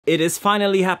It is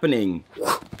finally happening!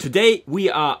 Today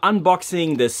we are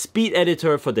unboxing the speed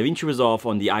editor for DaVinci Resolve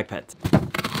on the iPad.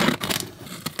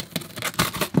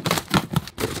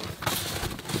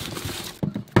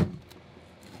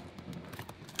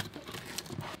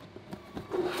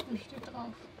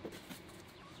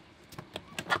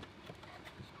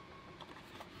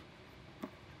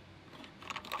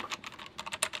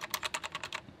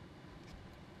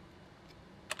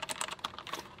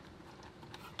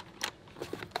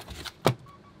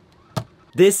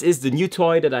 This is the new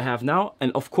toy that I have now,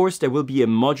 and of course there will be a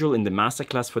module in the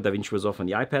MasterClass for DaVinci Resolve on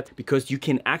the iPad, because you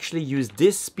can actually use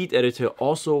this speed editor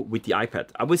also with the iPad.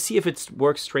 I will see if it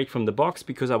works straight from the box,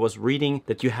 because I was reading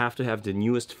that you have to have the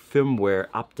newest firmware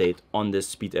update on this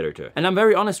speed editor. And I'm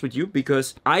very honest with you,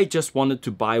 because I just wanted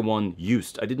to buy one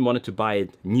used. I didn't want to buy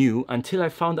it new until I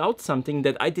found out something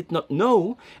that I did not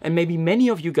know, and maybe many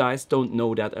of you guys don't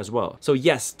know that as well. So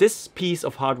yes, this piece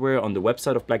of hardware on the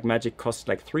website of Blackmagic costs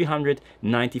like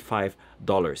 $395.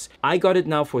 I got it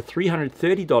now for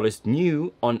 $330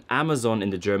 new on Amazon, in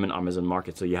the German Amazon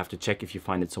market, so you have to check if you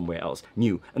find it somewhere else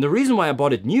new. And the reason why I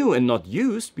bought it new and not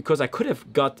used, because I could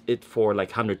have got it for like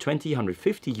 120,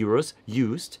 150 euros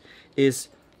used, is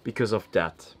because of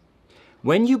that.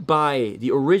 When you buy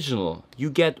the original, you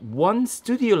get one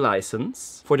studio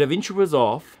license for DaVinci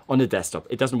Resolve on the desktop.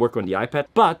 It doesn't work on the iPad,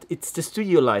 but it's the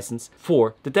studio license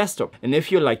for the desktop. And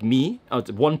if you're like me,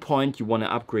 at one point you want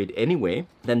to upgrade anyway,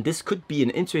 then this could be an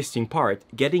interesting part,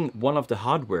 getting one of the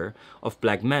hardware of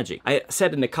Blackmagic. I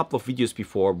said in a couple of videos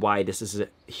before why this is a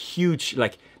huge,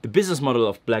 like, the business model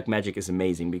of Blackmagic is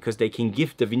amazing, because they can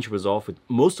give DaVinci Resolve with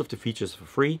most of the features for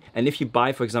free. And if you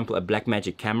buy, for example, a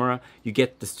Blackmagic camera, you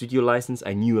get the studio license.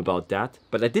 I knew about that,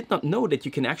 but I did not know that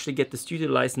you can actually get the studio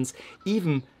license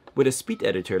even with a speed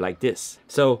editor like this.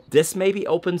 So this maybe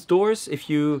opens doors if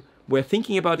you were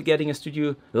thinking about getting a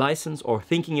studio license or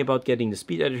thinking about getting the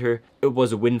speed editor. It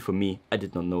was a win for me. I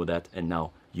did not know that, and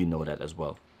now you know that as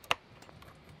well.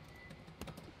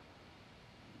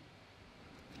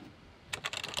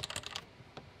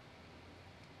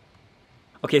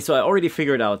 Okay, so I already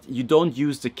figured out you don't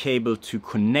use the cable to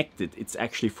connect it. It's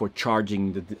actually for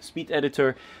charging the speed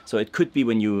editor. So it could be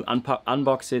when you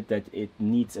unbox it that it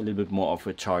needs a little bit more of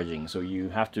a charging. So you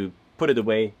have to put it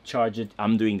away, charge it.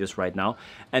 I'm doing this right now.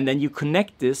 And then you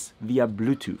connect this via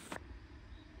Bluetooth.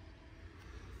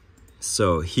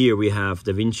 So here we have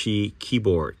DaVinci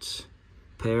keyboard.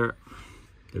 Pair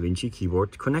DaVinci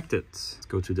keyboard connected. Let's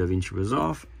go to DaVinci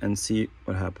Resolve and see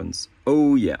what happens.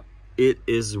 Oh yeah, it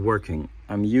is working.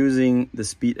 I'm using the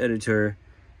speed editor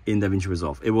in DaVinci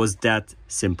Resolve. It was that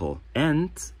simple. And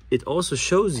it also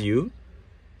shows you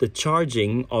the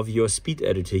charging of your speed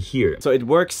editor here. So it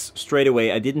works straight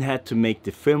away. I didn't have to make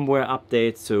the firmware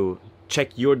update. So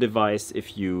check your device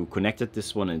if you connected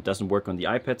this one and it doesn't work on the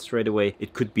iPad straight away.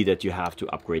 It could be that you have to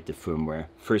upgrade the firmware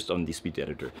first on the speed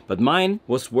editor. But mine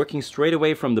was working straight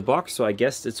away from the box, so I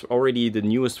guess it's already the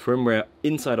newest firmware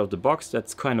inside of the box.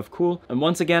 That's kind of cool. And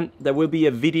once again, there will be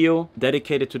a video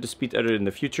dedicated to the speed editor in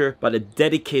the future, but a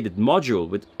dedicated module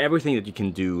with everything that you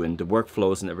can do and the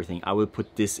workflows and everything. I will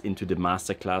put this into the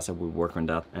masterclass. I will work on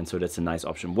that, and so that's a nice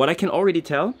option. What I can already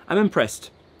tell, I'm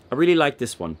impressed. I really like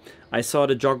this one. I saw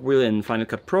the jog wheel in Final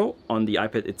Cut Pro on the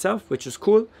iPad itself, which is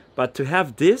cool, but to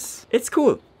have this, it's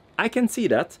cool. I can see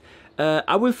that.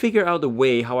 I will figure out a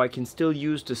way how I can still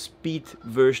use the speed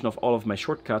version of all of my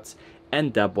shortcuts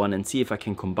and that one, and see if I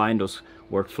can combine those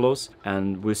workflows,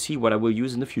 and we'll see what I will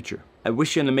use in the future. I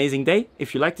wish you an amazing day.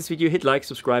 If you like this video, hit like,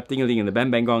 subscribe, ding-a-ling, and the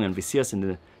bang bang gong, and we see us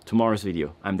in tomorrow's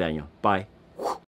video. I'm Daniel. Bye.